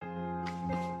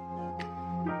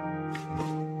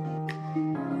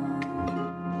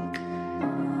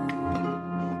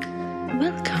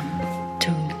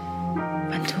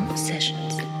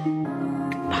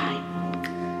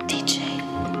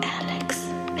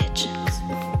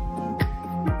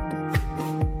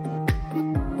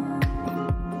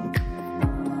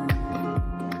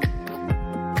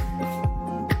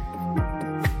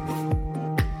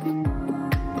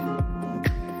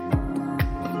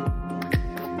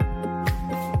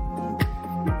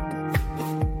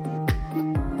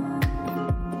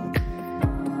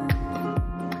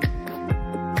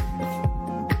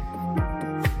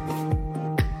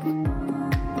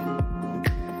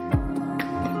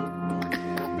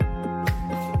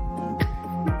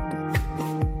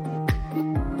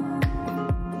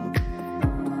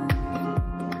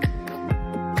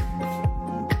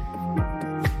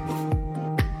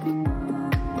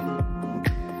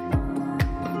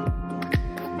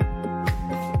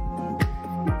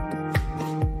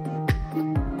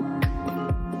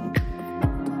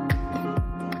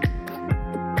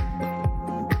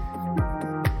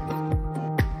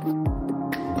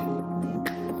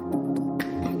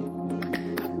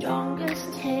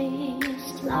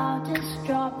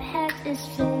drop head is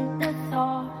filled with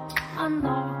thought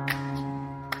unlocked.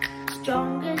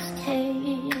 Strongest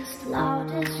taste,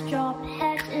 loudest drop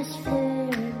head is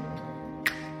filled.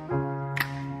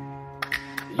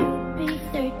 You'd be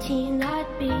 13,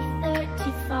 I'd be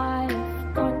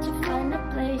 35. Got to find a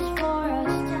place for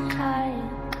us to hide.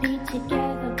 Be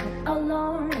together but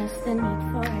alone as the need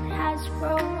for it has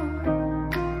grown.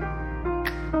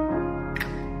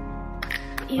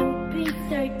 You'd be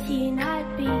 13,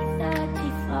 I'd be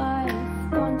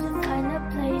 35. Going to find a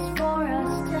place for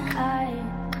us to hide.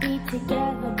 Be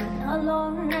together but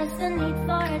alone as the need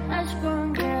for it has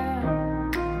grown, girl.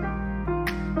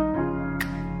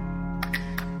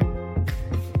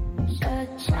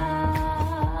 Cha-cha,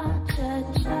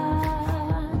 cha-cha,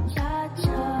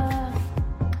 cha-cha.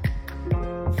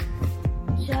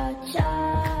 Cha-cha,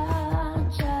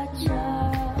 cha-cha.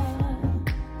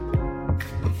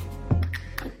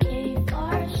 A cave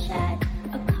or a shed,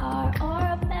 a car or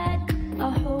a bed, a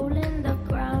hole in the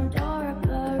ground or a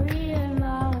burial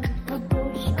mound, a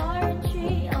bush or a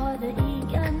tree or the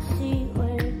Egan Sea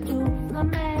will do for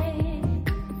me.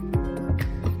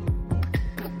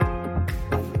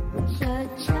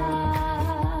 Cha-cha,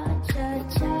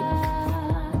 cha-cha,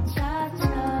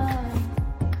 cha-cha.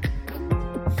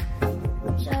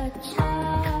 Cha-cha,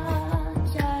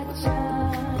 cha-cha.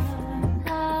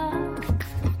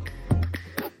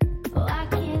 Oh, I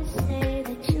can't say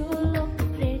that you look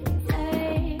pretty.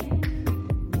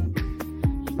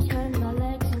 You turn my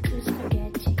legs into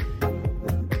spaghetti.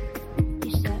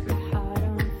 You set my heart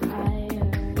on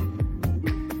fire.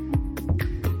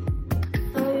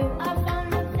 For you, I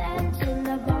found a vent in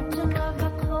the bottom of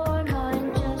a corner, and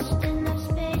just enough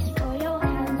space for your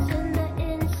hands in the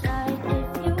inside. If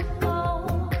you go,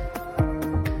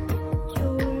 you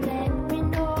let me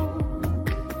know.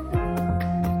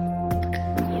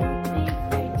 You'd be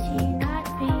 13, I'd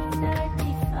be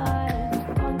 35.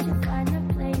 Want to find a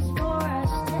place for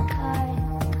us to hide.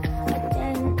 A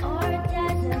den or a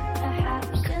desert,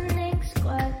 perhaps an ink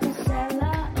squirt, a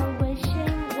cellar, a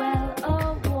wishing well, a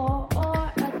war or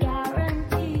a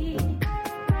guarantee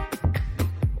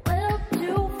will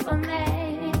do for me.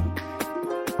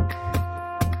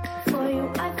 For you,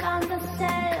 I found a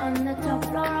cell on the top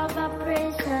floor of a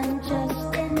prison,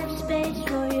 just enough space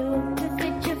for you to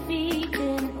fit your feet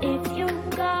in. If you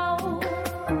go,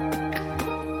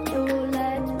 you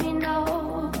let me know.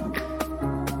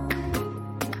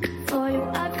 For you,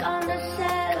 I found a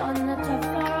cell on the top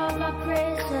floor of a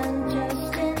prison,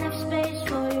 just enough space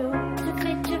for you to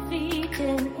fit your feet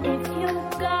in. If you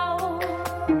go,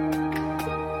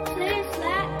 please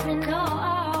let me know.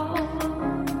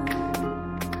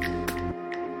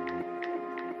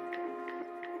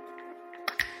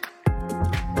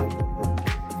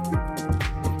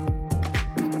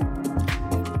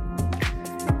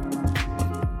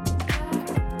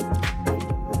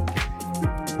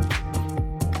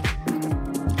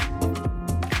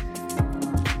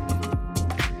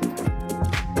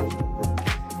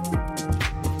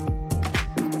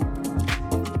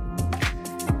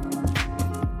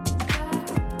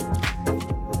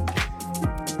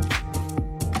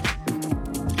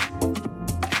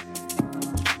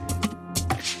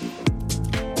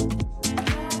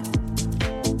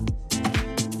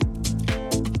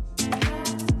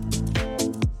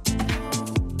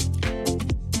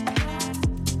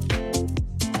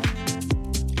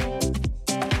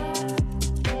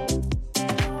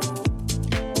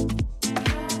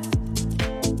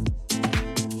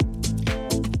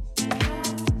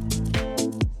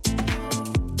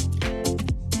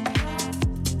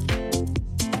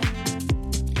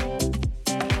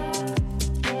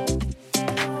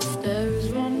 There's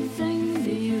one thing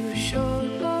that you should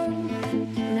learn.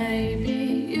 Maybe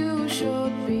you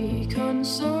should be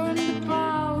concerned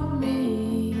about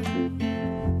me.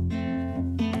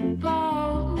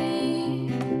 About me.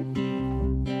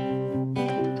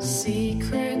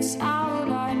 Secrets out,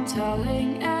 I'm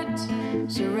telling it.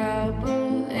 There's a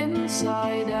rebel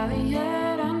inside her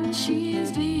head, and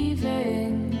she's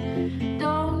leaving.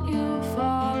 Don't you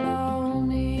follow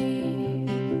me?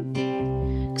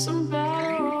 'Cause I'm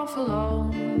better off alone.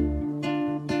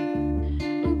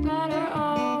 I'm better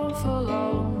off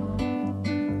alone.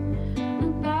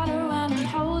 I'm better when I'm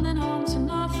holding on to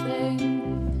nothing.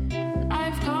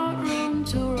 I've got room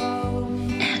to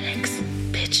roam. Alex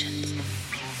Pigeons.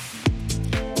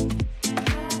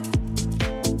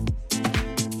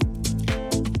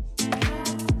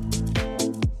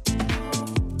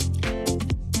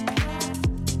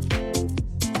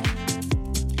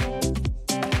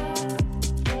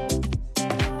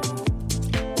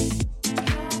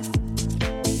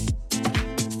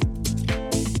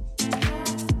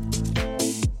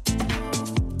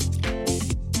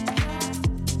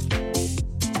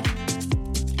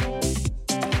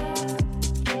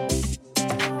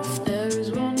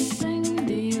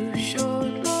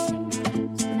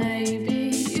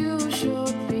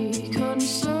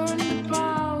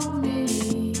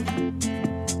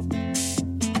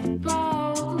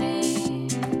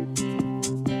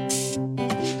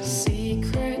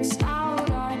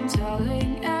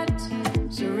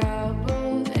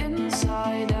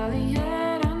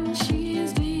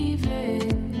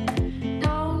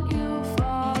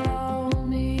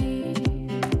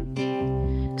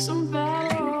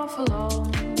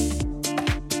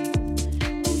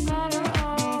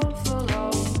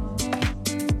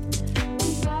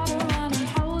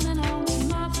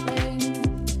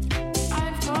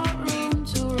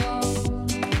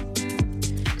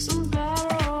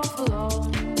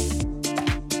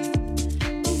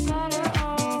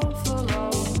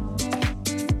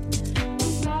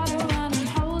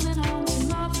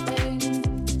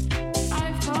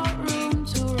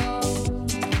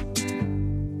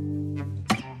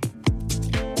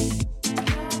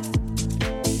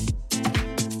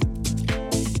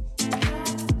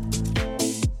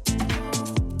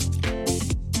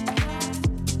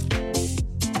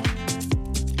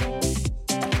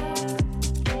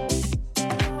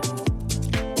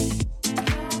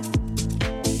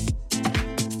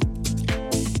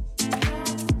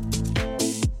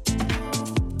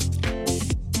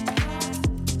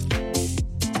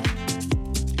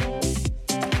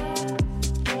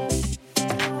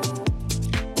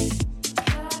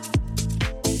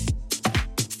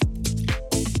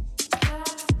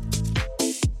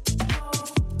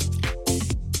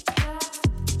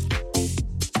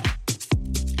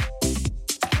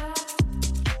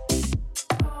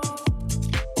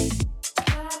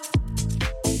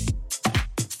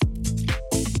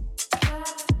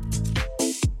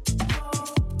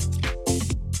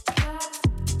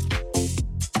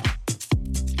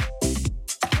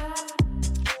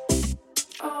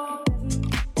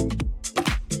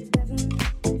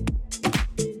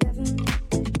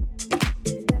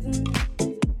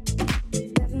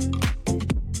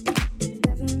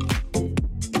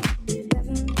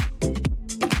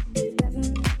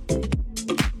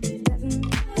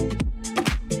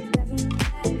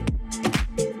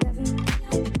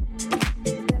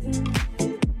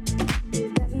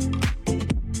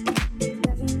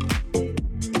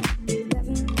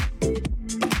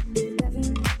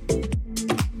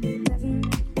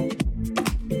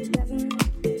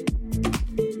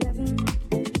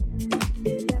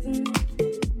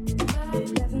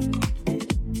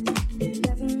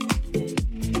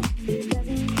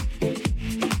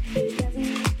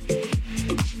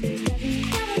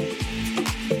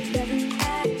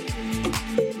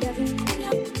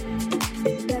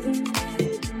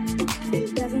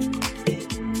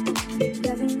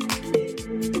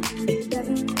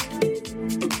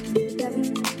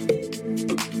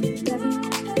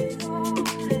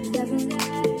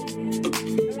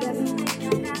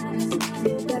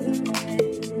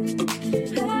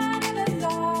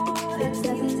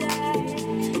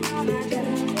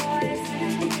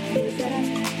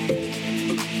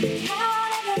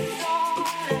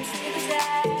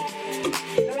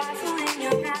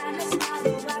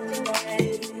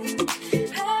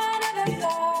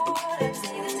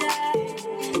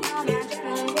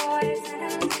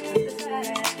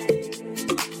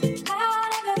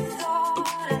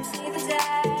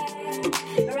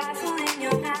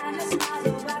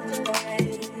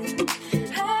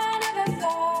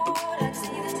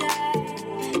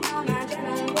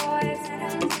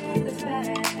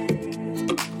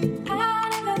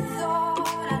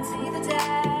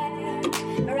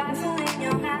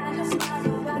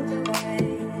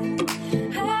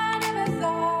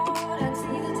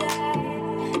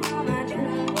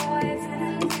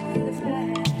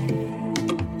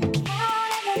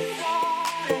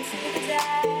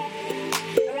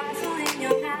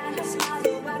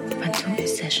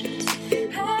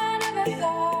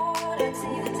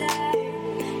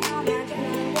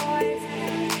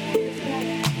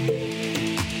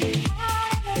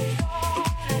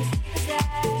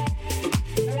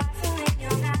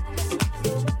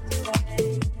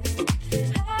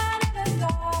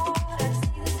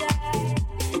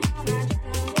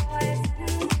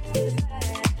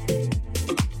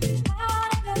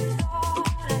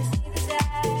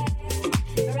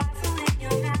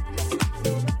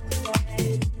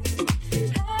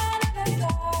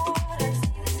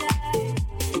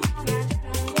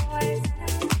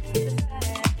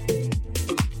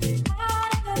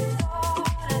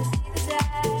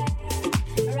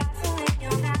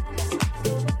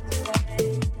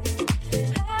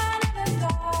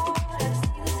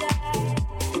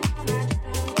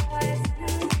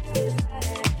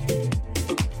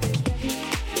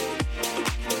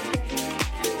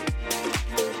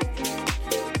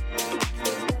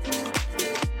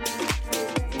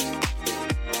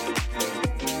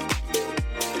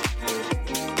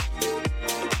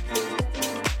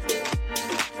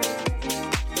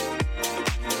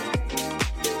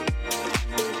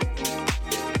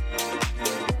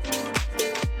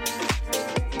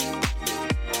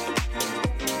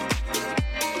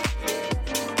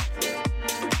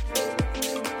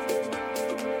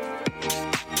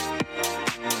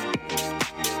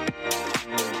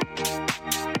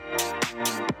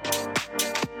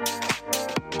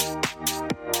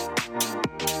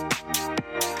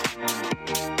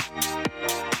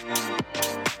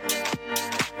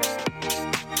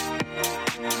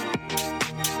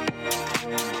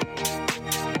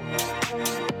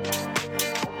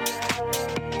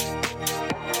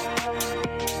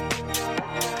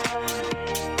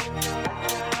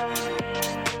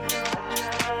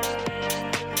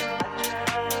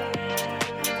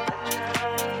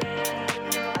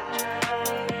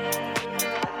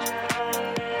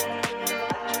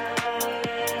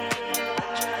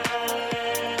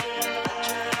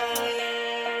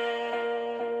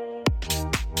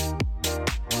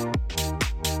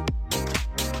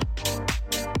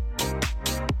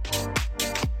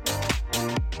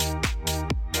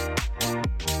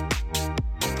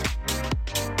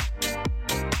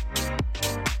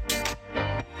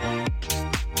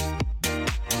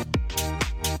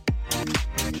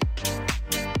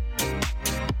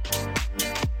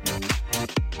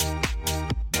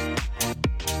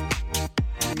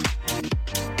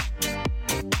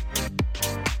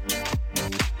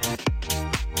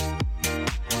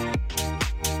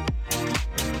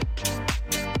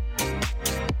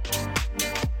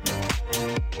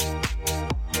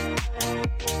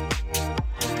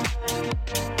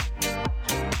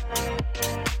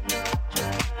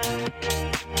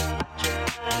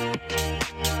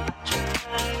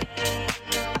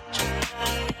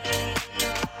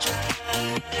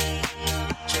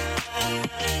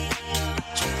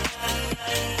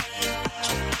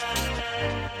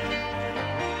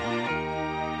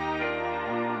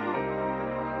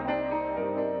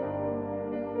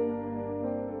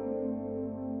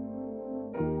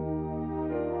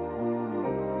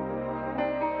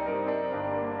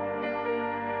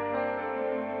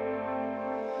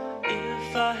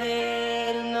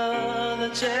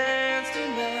 chance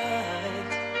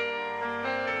tonight.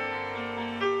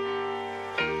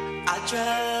 I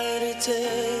try to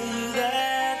tell you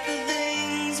that the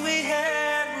things we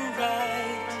had were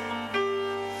right.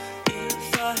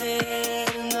 If I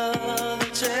had another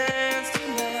chance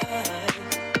tonight,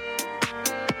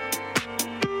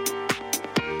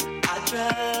 I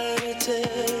try to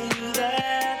tell you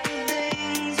that the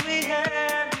things we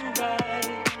had were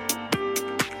right.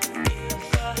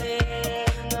 If I had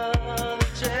another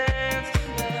chance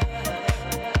tonight.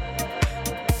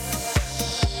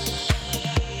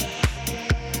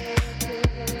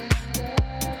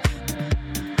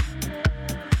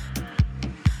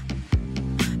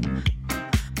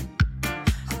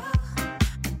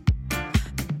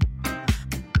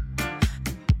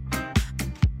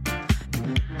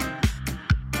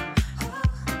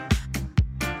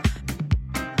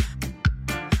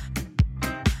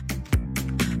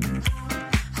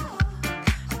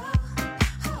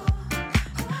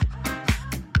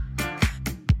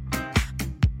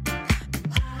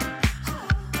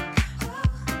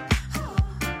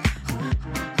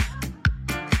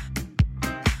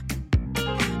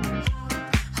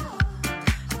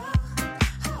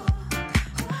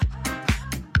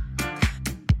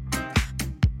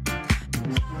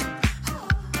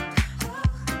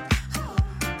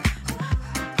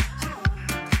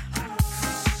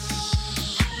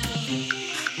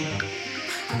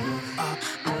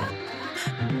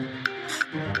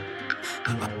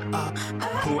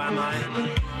 Who am I?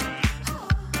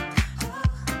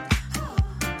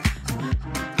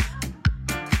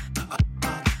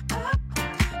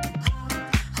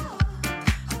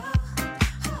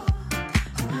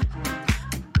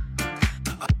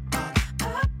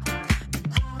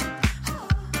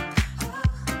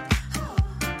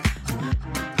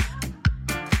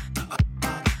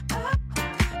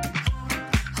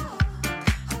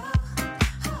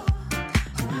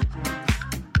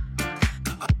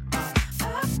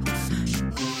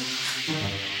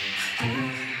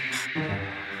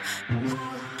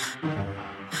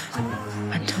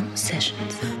 fanThom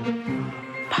Sessions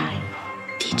by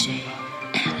DJ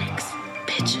Alex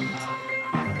Pigeons.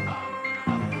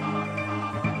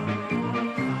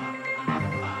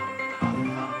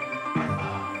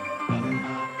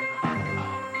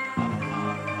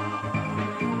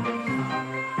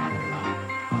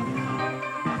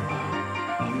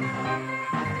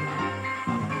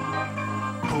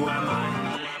 Who am I?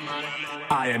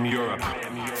 I am Europe.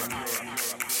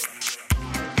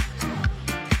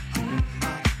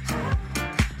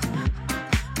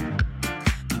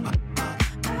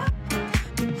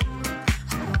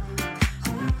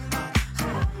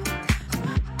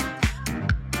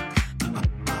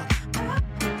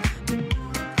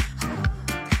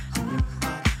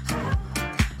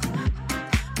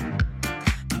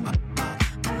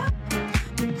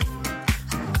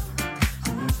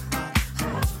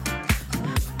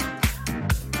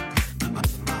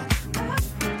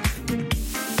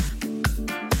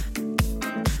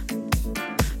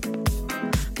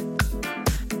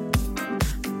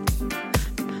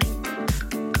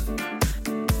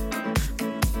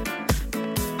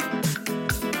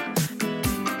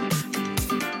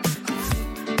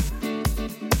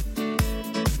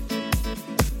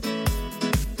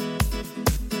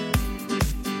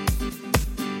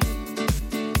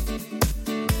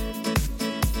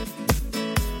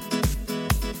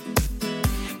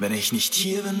 Wenn ich nicht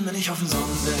hier bin, bin ich auf dem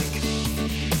Sonnendeck.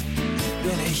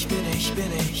 Bin ich.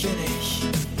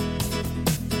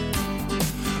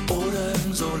 Oder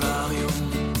im Solarium.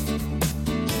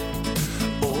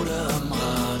 Oder am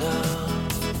Radar.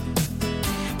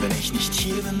 Wenn ich nicht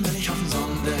hier bin, bin ich auf dem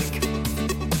Sonnendeck.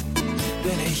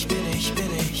 Bin ich.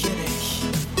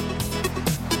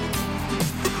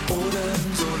 Oder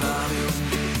im Solarium.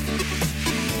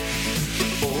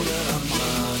 Oder am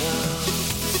Radar.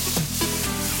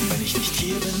 Wenn ich nicht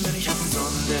hier bin ich auf dem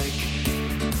Sonnendeck.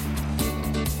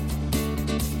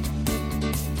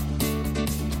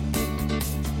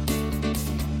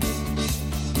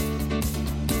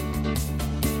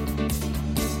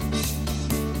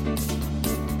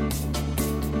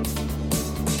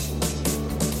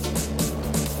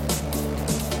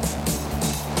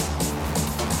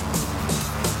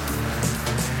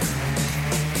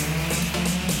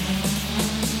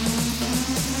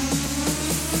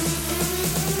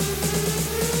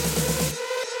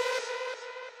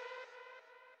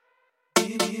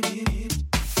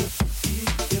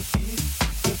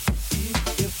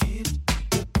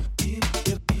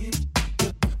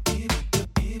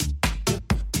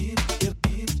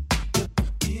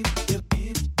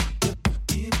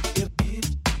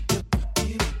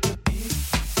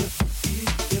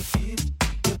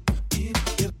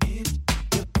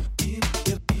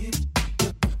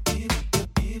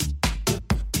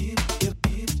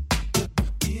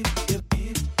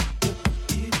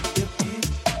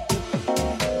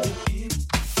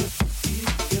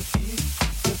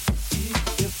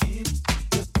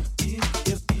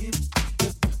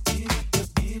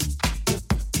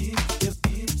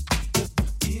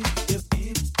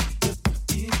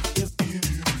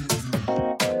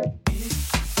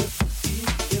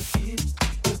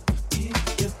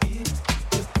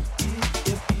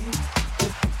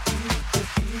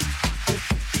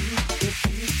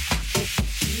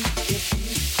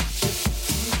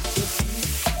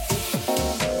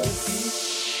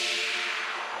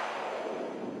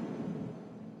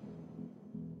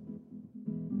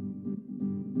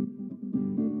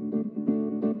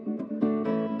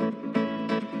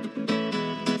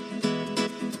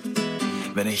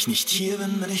 Wenn ich nicht hier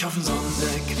bin, bin ich auf dem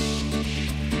Sonnendeck.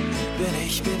 Bin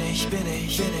ich.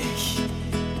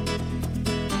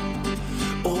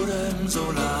 Oder im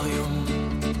Solarium.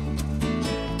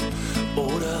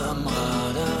 Oder am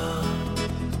Radar.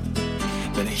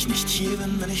 Wenn ich nicht hier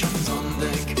bin, bin ich auf dem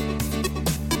Sonnendeck.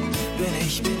 Bin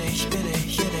ich.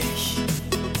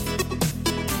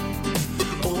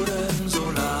 Oder im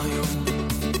Solarium.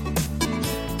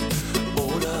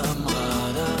 Oder am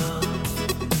Radar.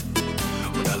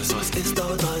 Und alles was ist,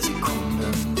 dauert 3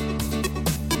 Sekunden.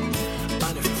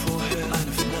 Eine für vorher,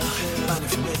 eine für nachher, eine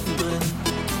für mittendrin.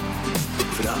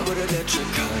 Für da, wo der Gletscher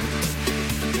kalt,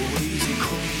 wo die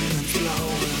Sekunden ins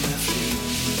Blaue mehr fliegen.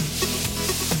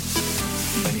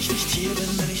 Wenn ich nicht hier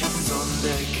bin, bin ich auf dem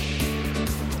Sonnendeck.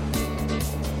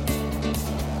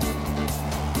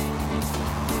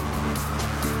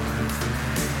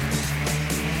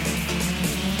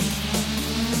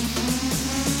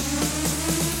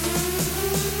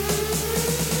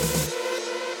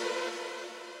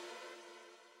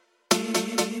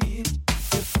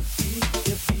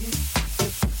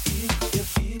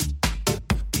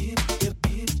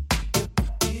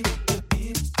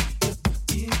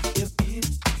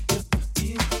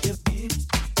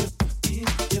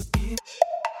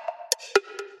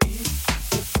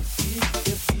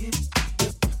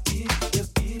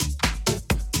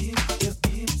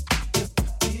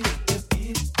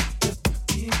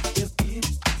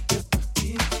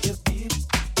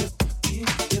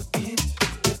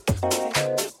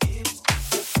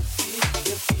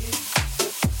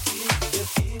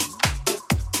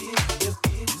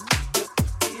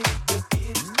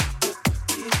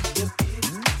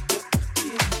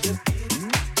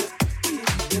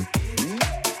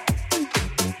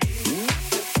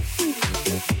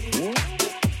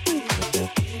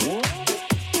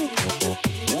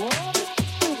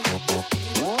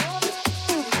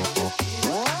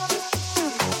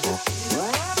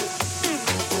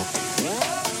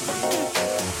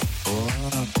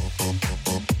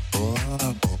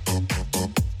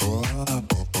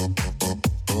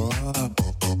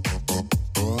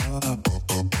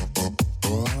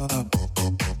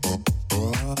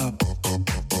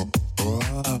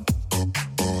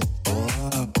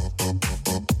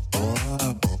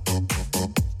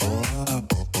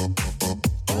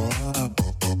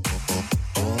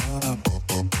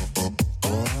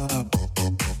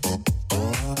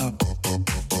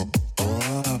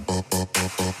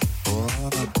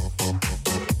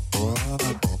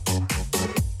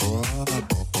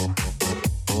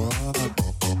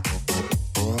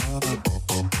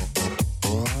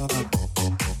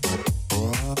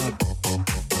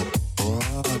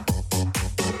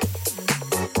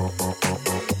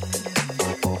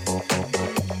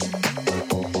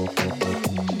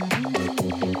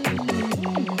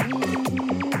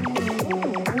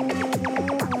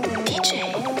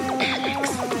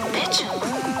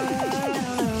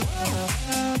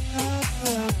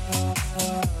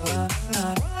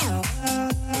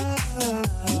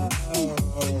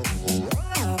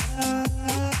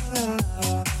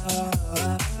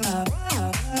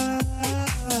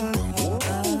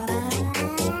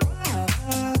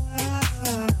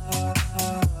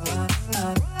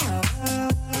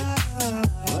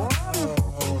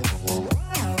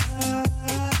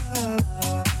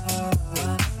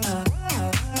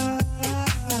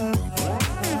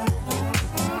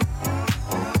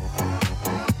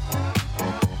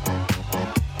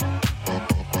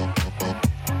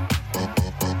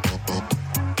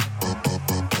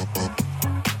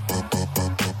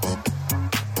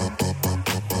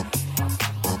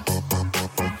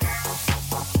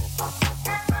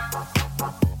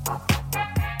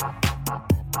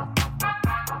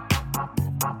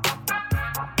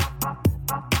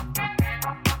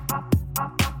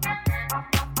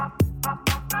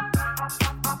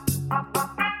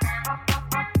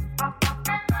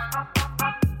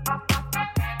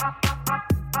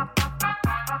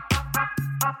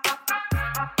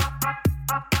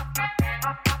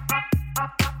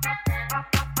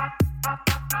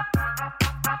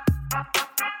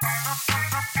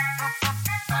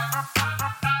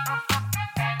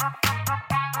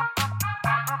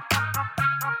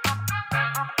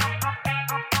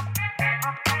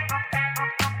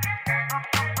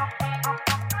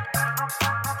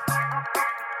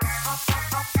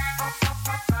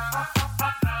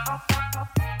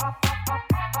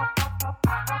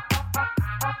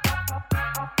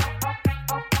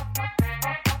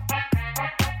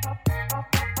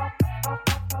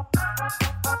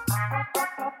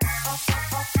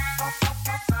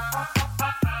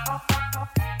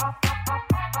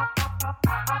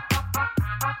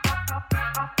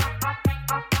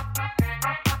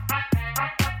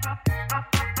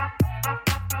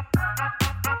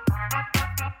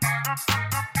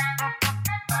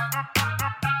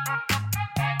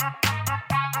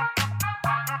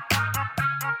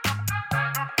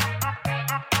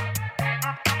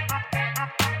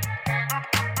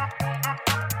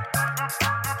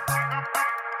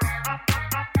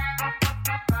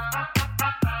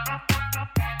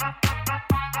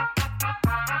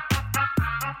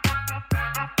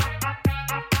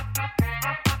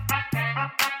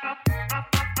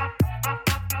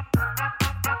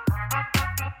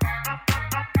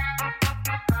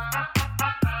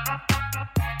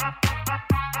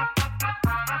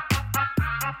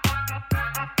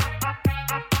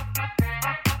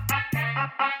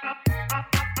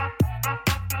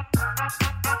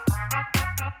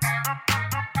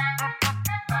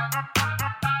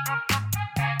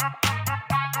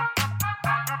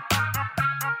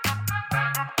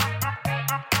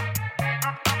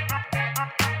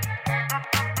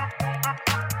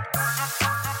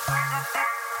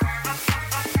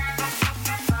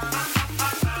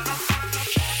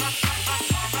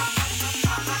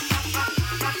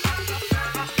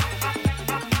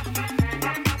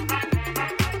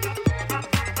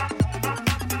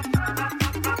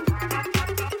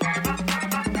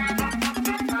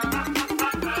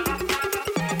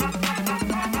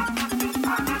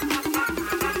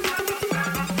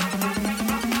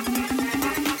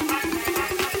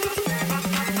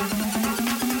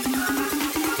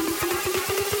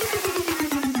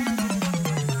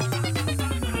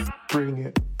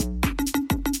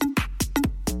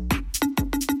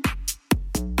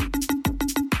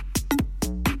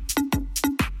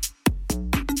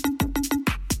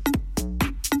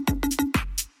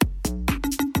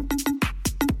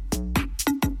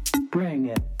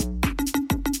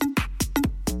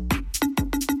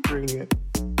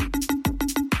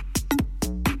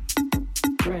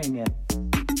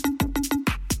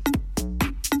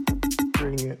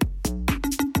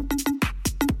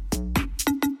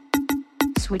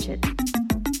 Switch it.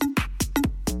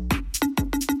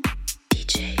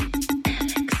 DJ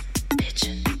Alex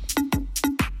Pigeon.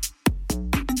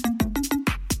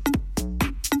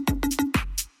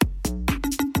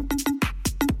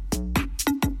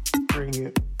 Bring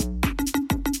it.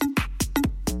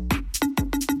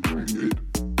 Bring it.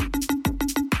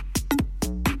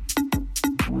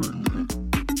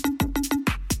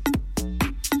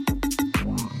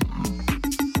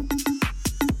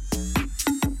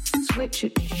 Switch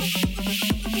it.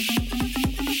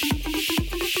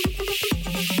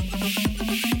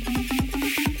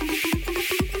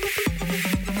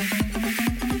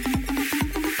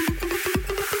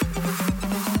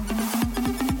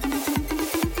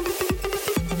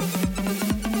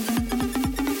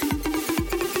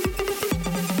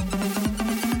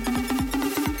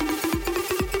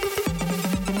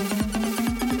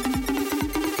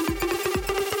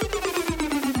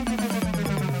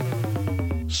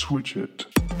 Switch it.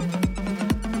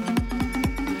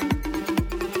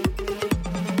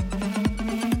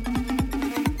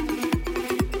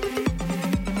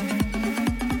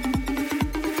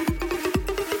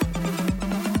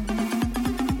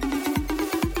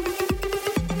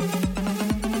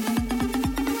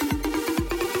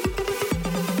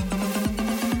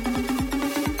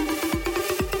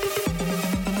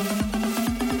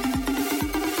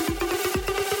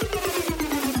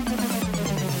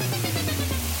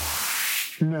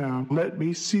 Now, let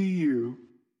me see you.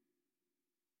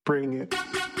 Bring it.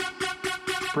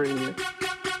 Bring it.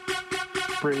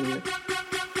 Bring it.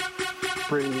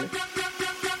 Bring it. Bring it.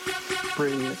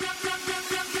 Bring it.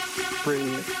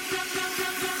 Bring it.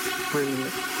 Bring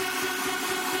it.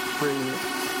 Bring it. Bring it.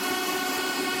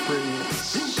 Bring it.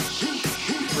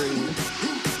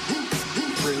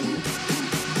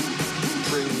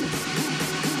 Bring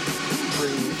it.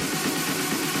 Bring it.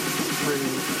 Bring it.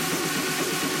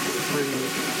 Bring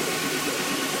it.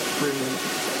 Bring it.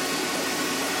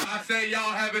 I say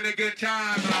y'all having a good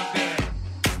time out there.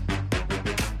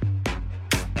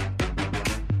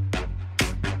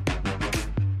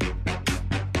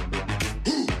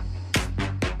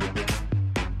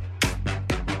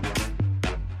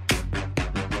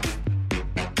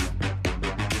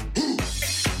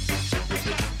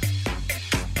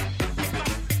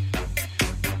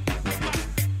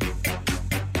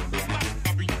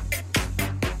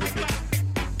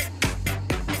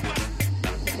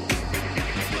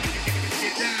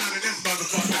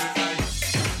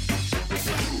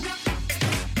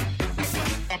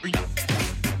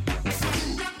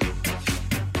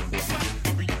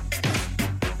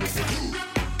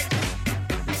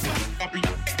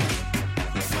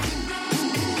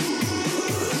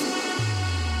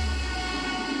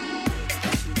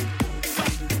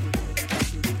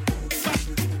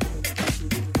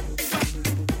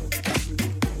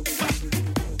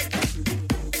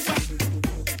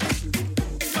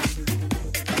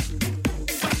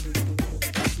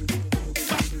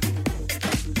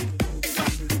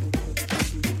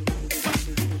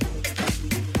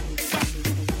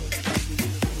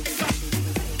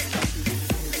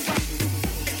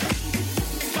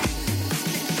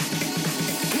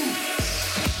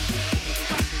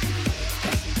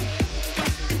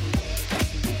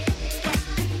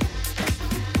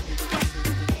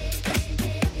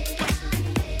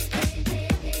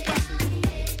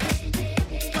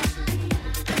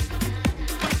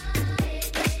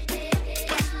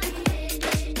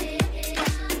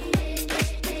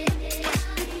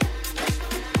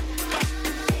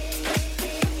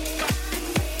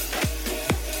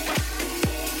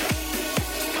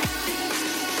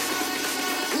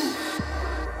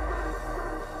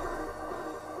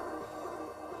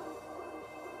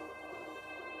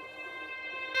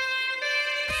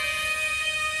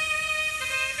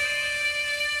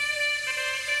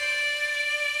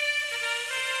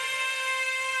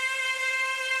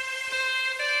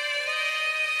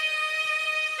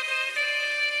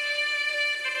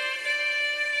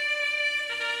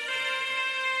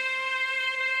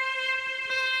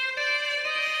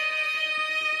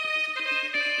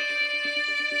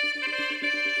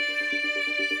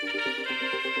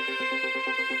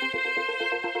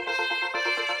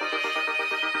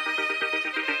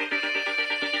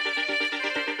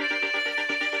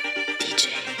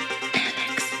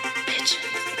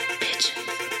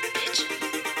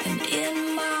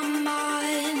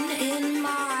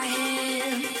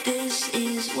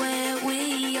 is where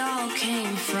we all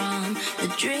came from. The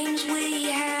dreams we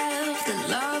have, the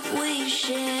love we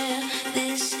share.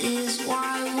 This is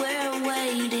why we're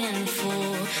waiting for.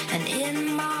 And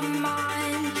in my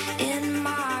mind, in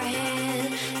my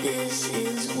head, this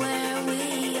is where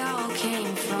we all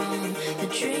came from. The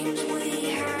dreams we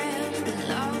have, the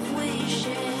love we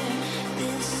share.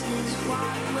 This is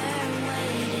why we're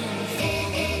waiting for.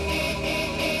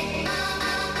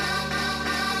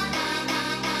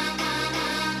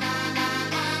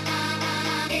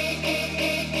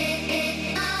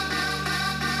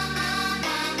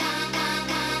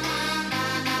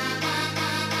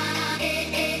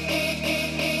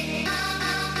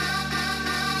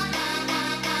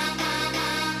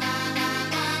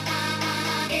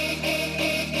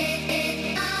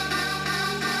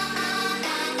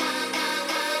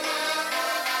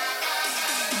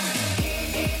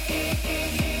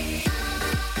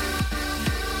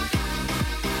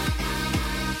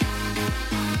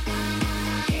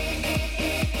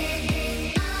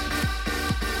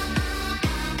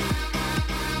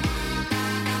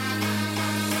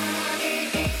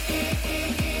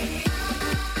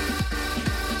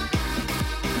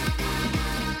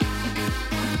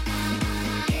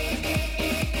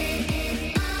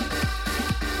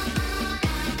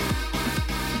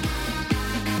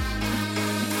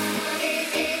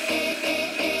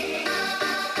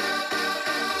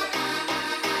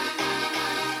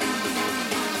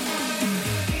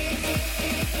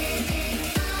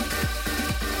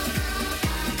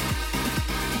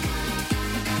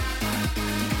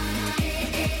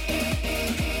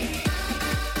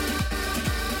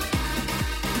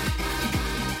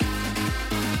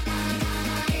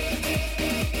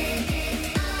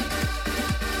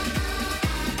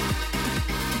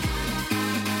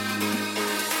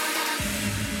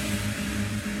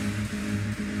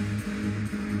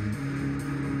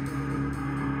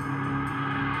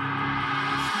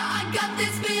 Got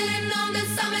this feeling on the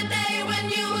summer day when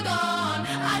you were gone.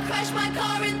 I crashed my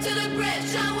car into the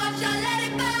bridge. I watched, I let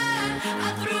it burn. I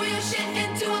threw your shit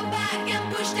into a bag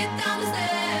and pushed it down the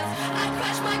stairs. I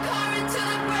crashed my car into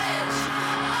the bridge.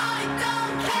 I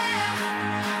don't care.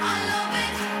 I love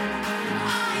it.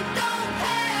 I don't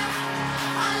care.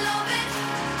 I love it.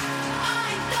 I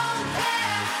don't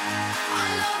care. I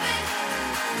love it.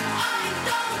 I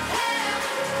don't care.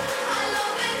 I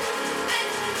love it.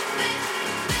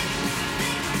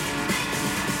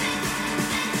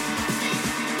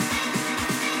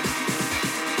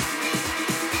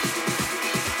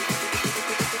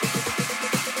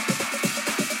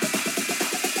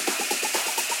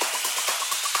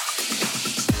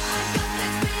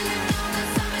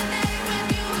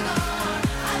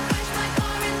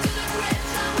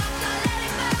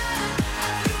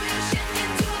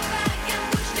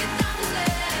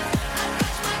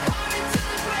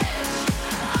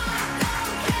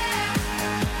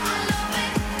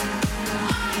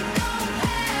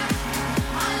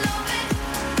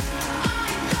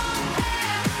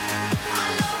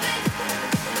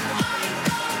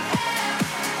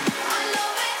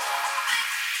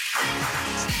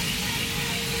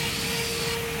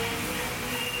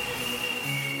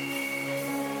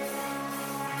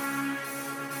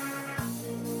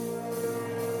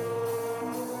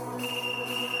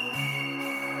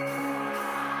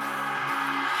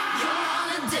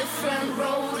 Different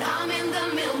road, I'm in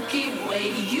the Milky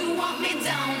Way. You want me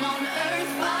down on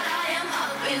Earth, but I am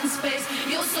up in space.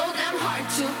 You're so damn hard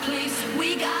to please.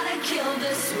 We gotta kill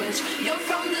the switch. You're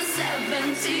from the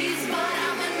 70s, but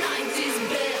I'm a 90s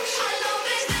bitch. I love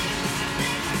it.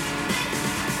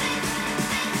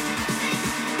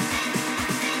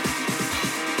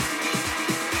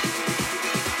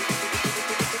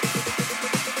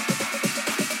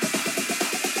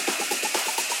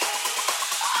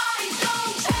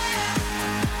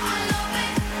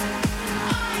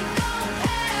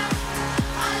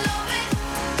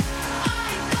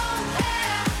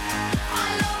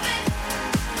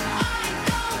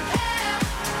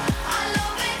 I love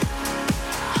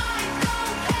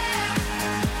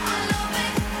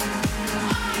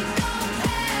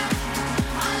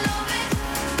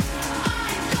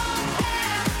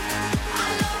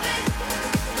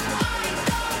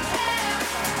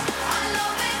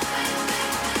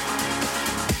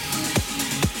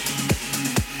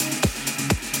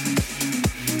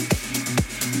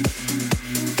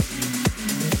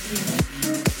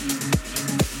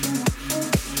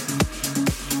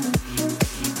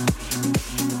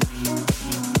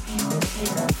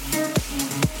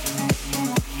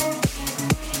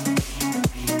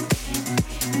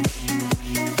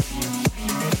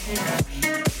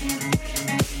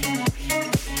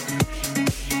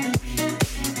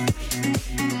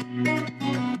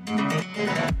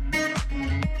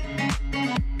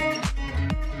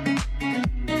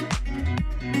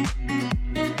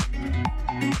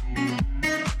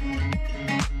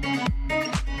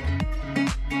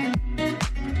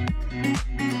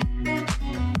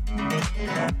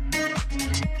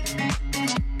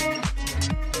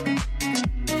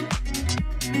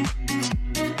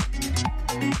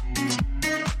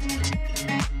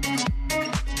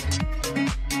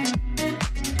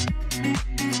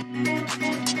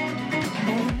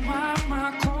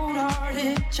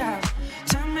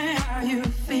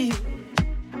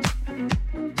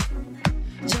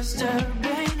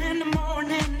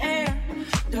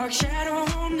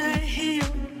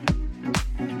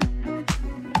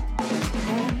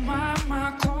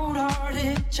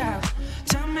child.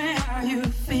 Tell me how you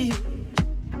feel.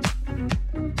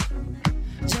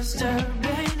 Just a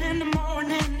rain in the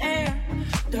morning air,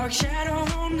 dark shadow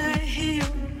on the hill.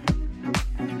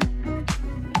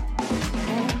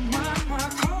 Oh, my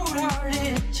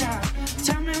cold-hearted child.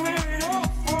 Tell me where it all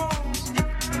falls.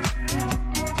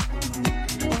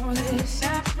 All this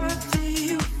apathy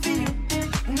you feel,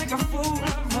 make a fool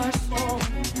of us all.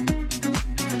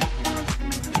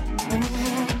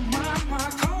 My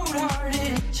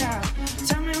cold-hearted child.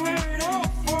 Tell me where it all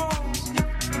falls.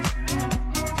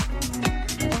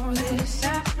 All this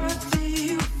apathy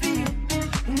you feel,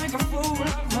 make a fool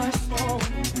of us all.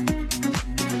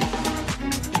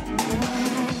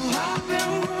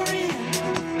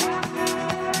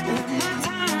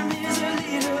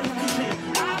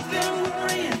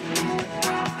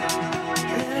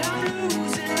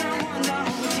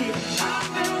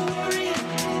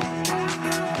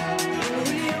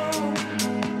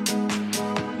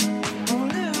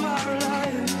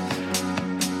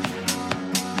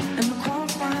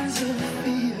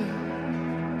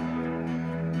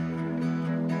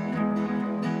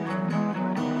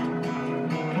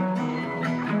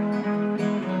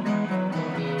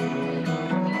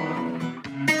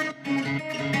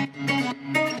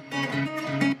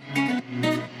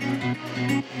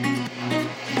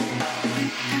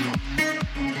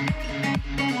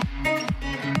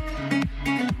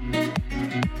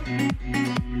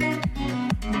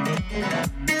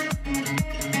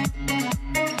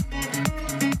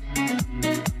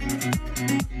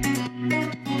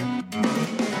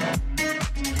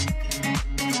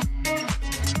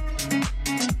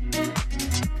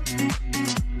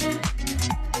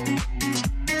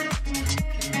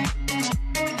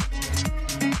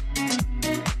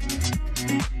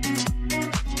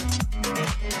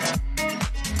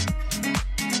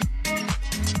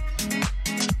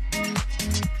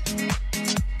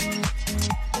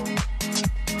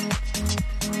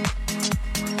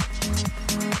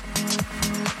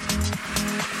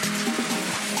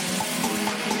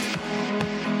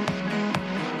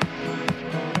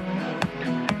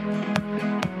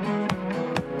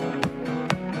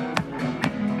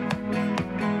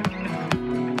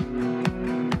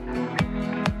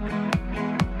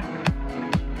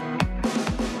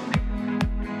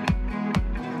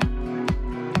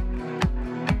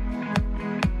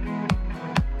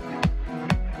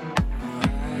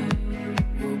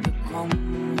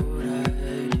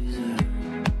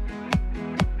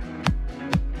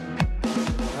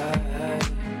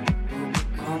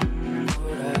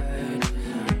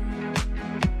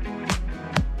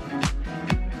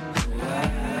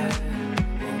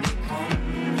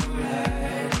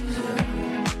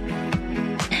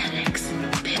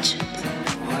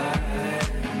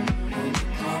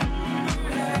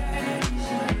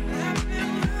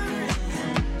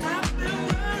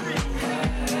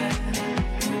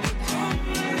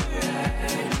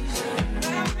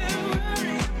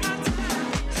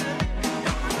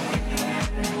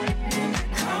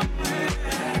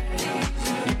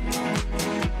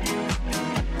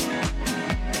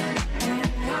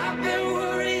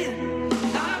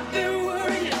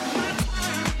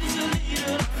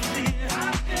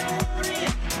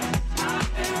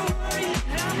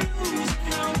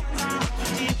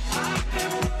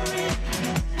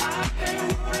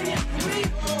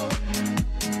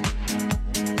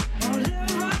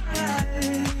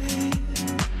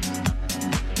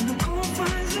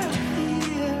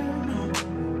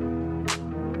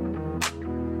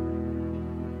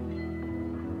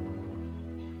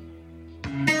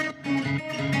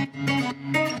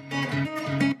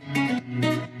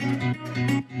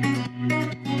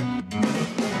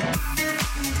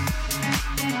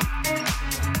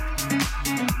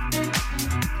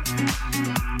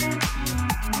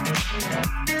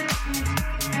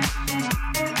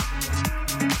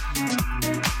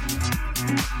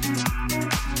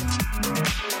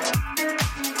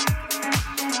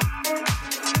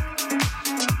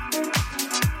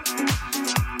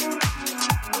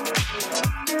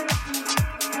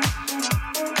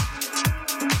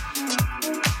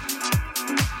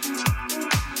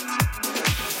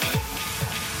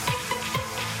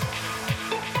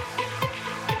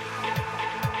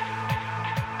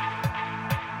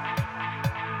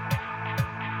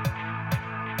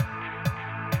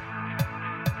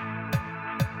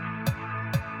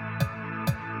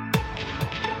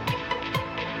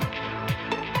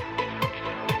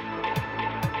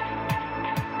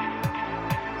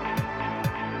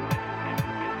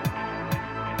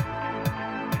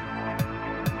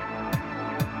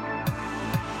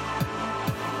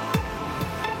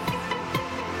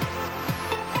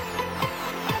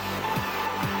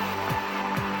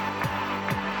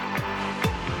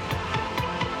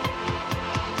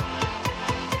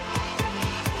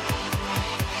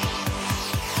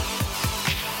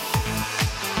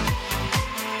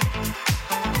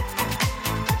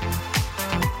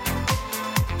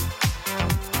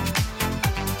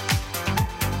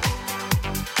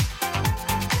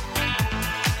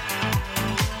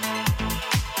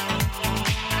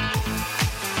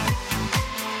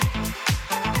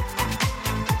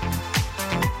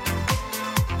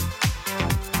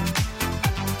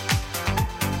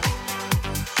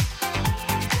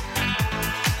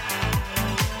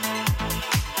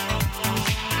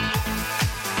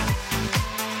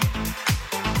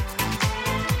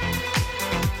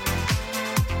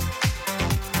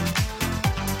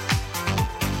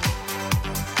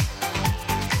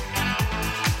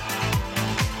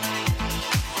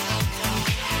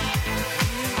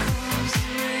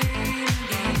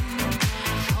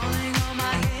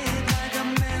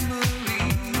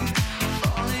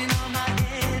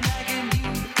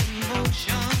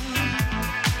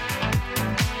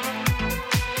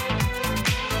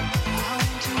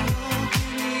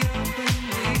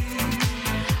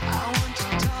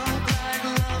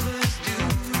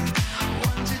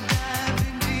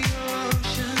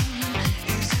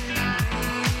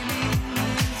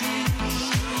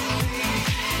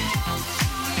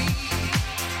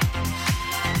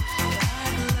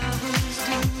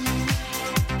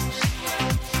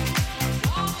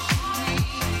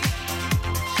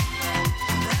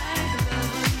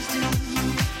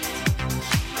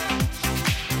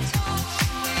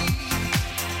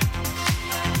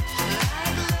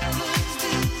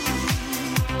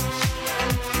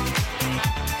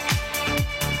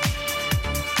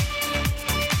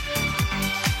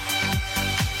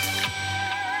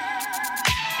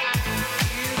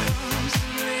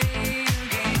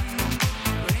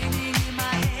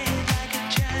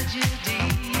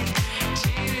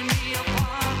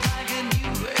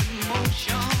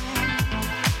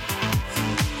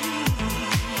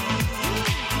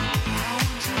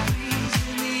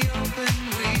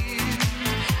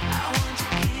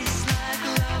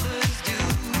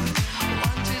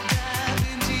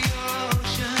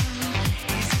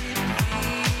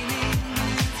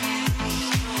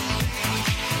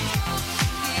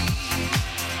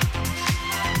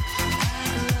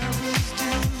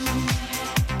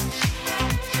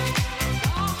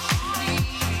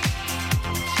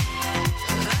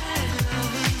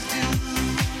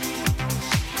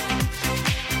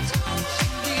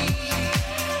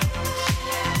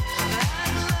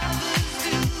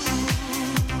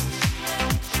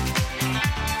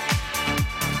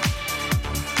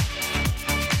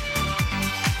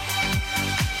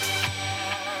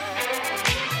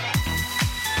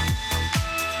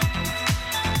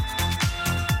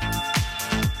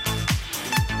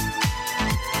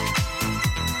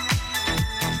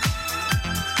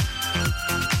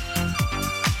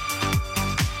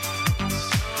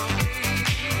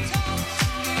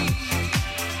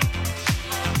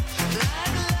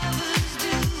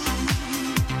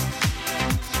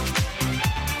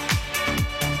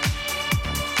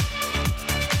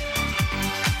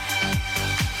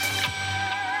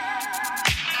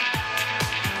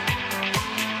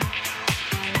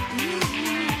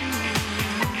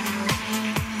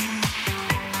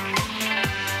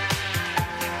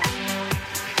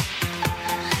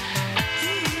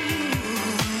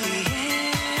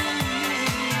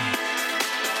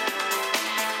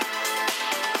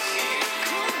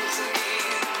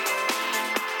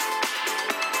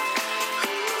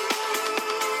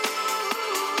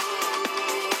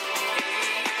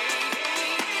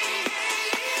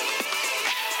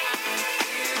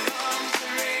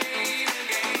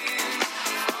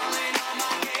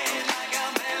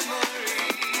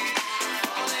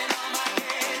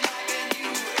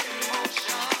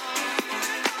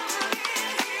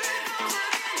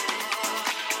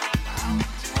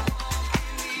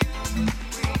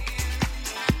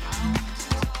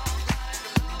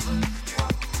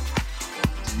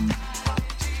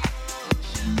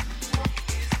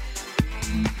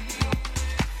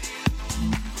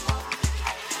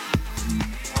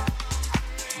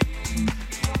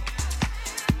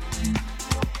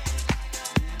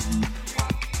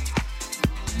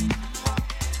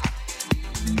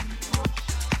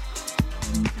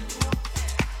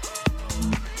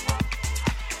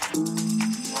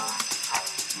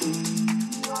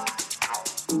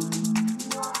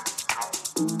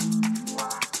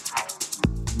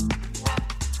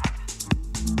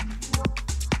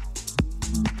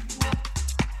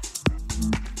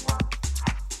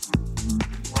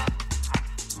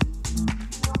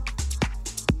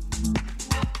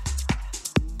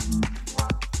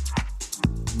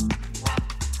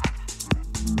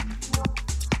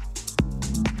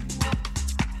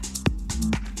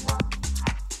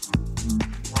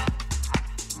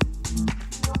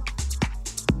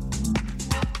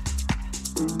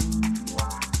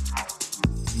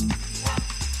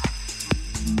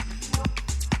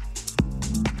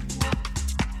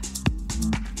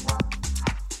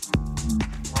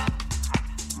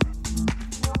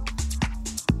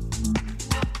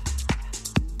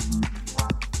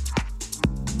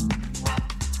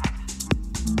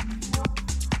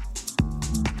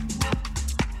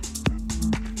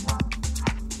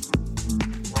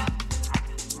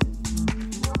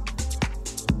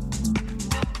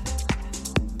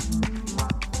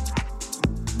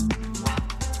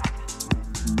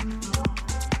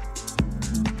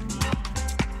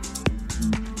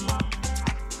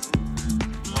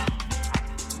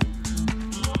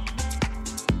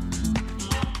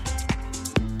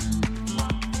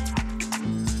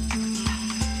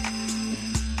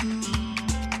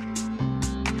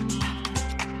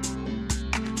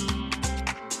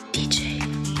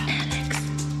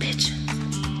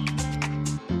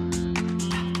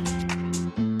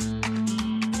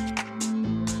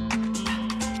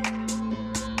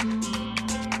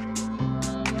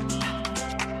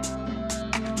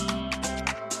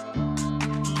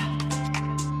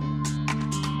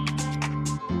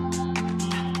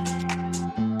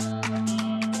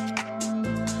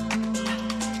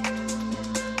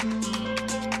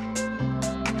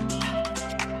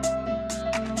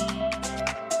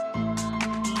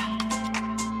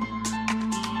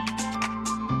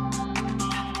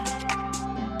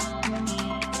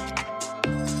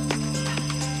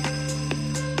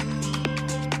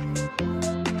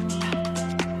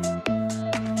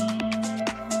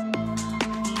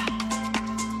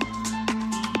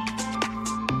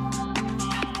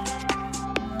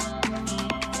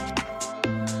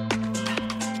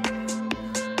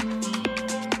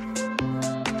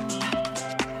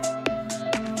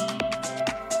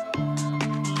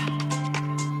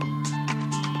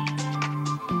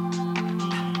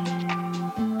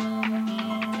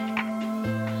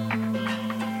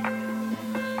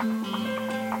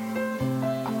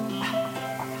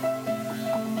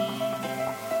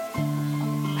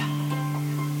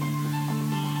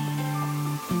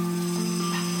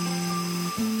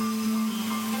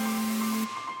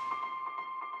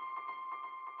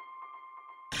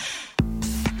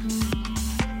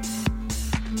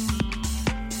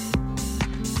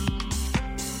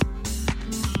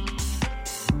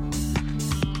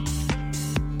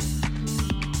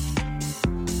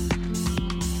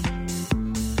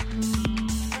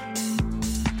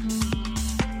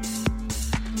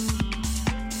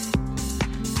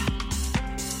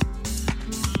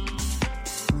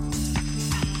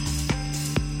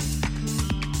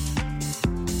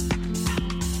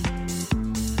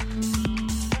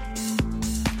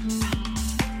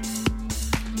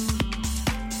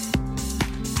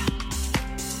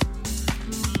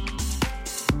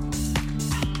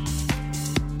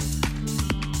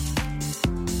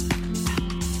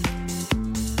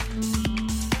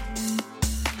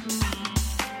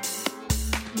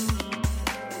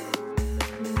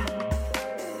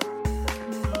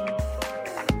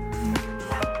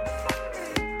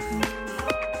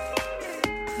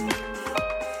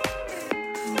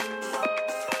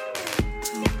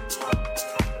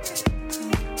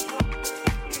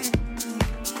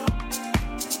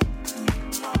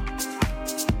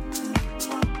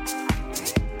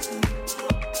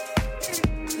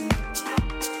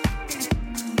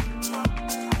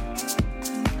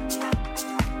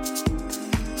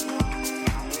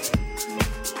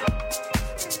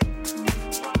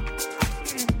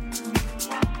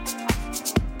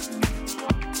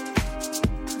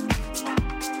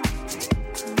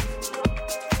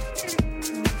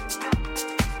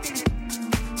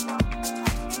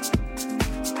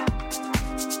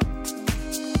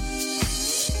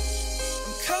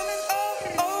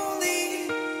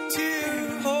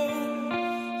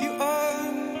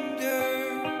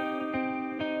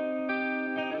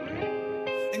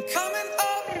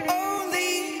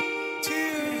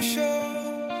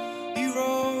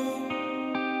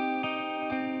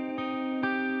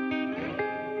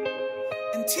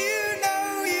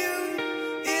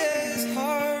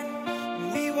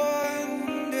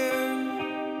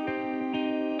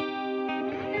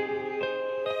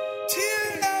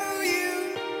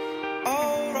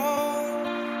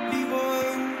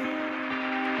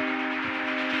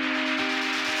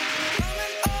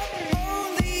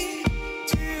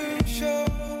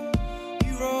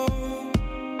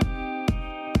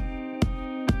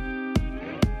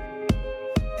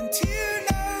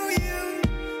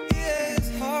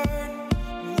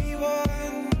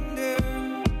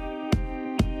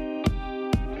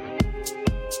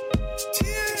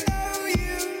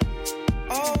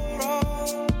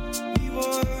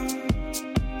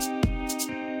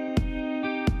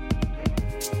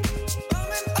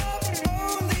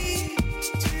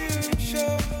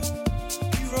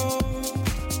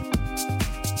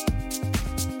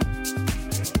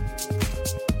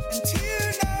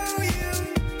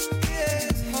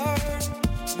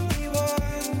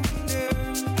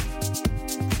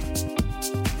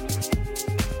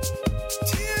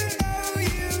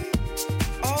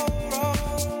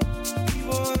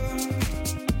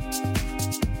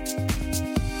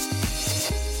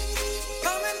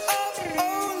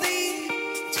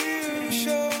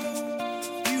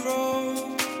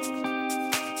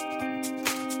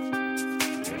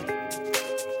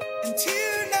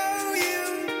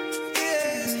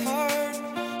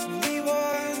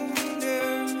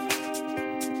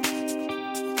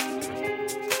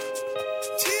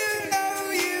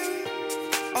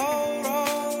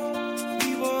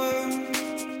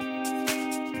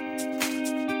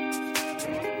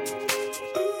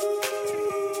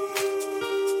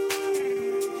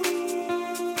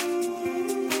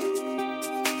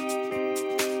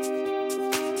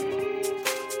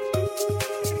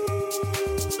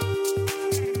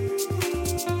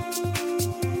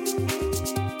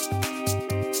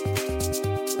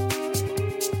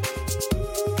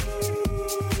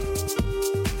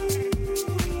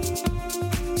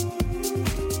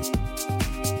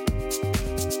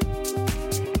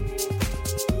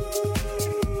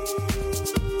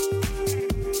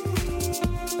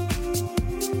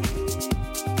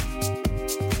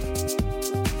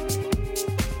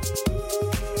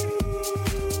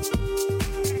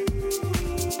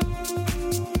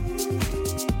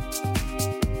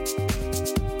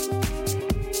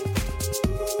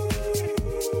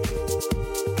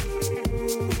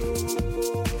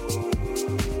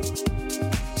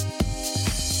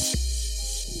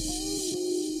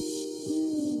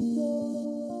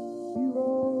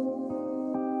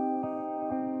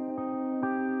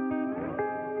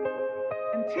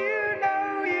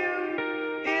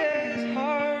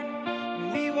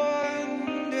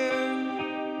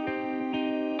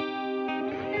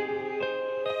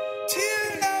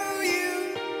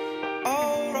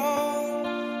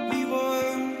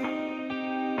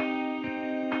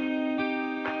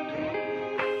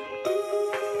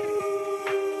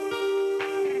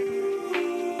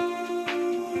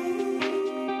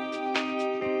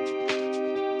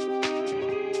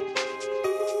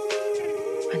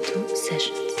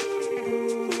 Sessions.